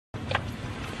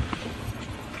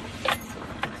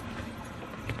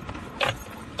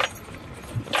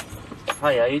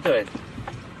Hey, how you doing?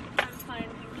 I'm fine,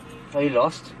 thank you. Are you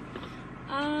lost?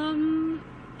 I'm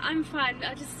fine.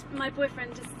 My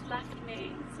boyfriend just left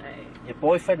me, so... Your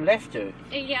boyfriend left you?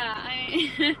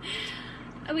 Yeah,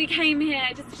 we came here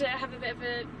just to have a bit of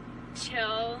a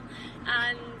chill,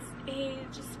 and he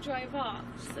just drove off,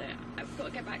 so I've got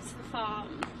to get back to the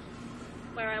farm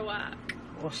where I work.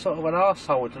 What sort of an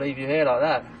arsehole would leave you here like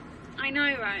that? I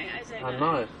know, right? I don't know.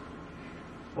 I know.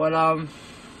 Well,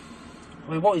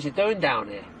 I mean, what is he doing down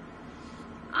here?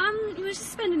 We were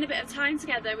just spending a bit of time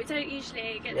together. We don't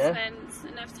usually get to spend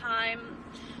enough time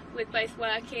with both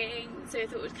working, so we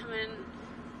thought we'd come and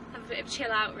have a bit of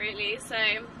chill out, really. So,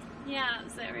 yeah,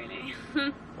 that's it, really.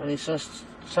 And he just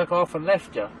took off and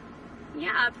left you?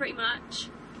 Yeah, pretty much.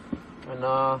 And,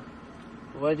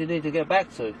 where do you need to get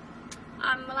back to?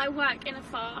 Well, I work in a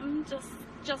farm,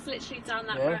 just literally down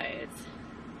that road.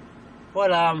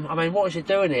 Well, I mean, what was you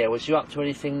doing here? Was you up to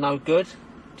anything no good?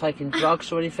 Taking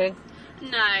drugs or anything?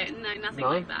 No, nothing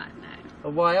like that, no.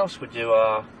 Well, why else would you,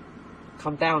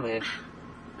 come down here?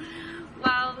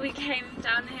 Well, we came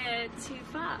down here to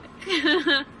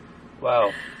fuck.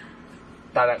 Well,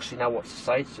 don't actually know what to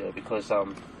say to you because, I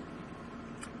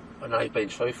know you've been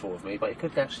truthful with me, but you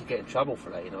could actually get in trouble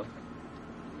for that, you know.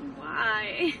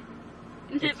 Why?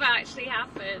 It never actually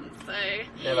happened, so...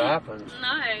 Never happened?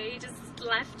 No, he just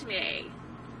left me.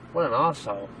 What an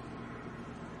arsehole.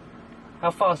 How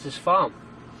far is this farm?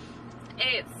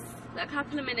 It's a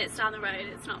couple of minutes down the road,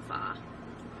 it's not far.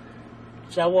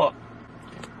 So what?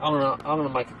 I'm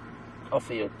gonna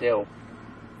offer you a deal.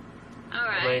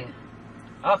 Alright. I mean,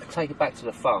 I can take you back to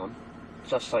the farm,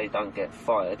 just so you don't get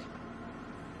fired.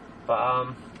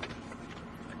 But,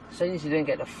 seeing as you didn't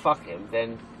get to fuck him,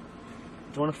 then do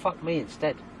you want to fuck me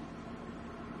instead?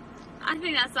 I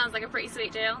think that sounds like a pretty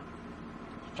sweet deal.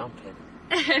 Jump in.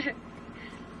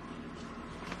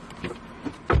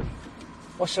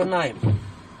 What's your name?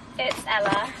 It's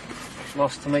Ella.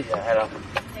 Nice to meet you, Ella.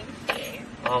 Thank you.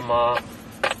 I'm,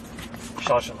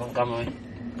 Sergeant Montgomery.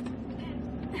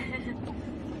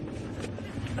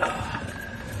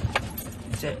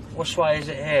 Which way is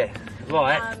it here?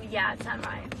 Right? Yeah, turn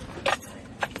right.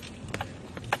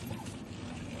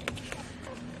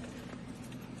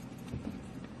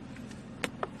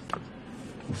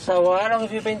 So, how long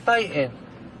have you been dating?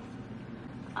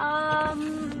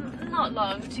 Not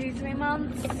long, 2-3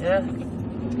 months. Yeah?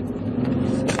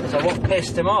 So what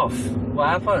pissed him off? What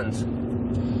happened?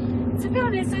 To be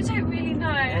honest, I don't really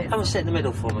know. Yeah, come and sit in the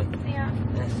middle for me. Yeah.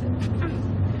 Yes.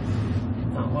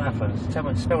 Oh, what happened? Tell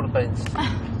me, spill the beans.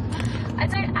 I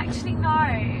don't actually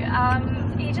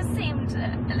know. He just seemed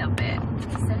a little bit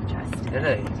disinterested. Did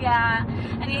he? Yeah,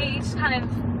 and he just kind of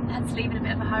had to leave in a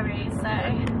bit of a hurry,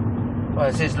 so... Well,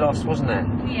 it's his loss, wasn't it?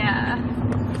 Yeah.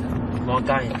 My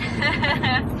game.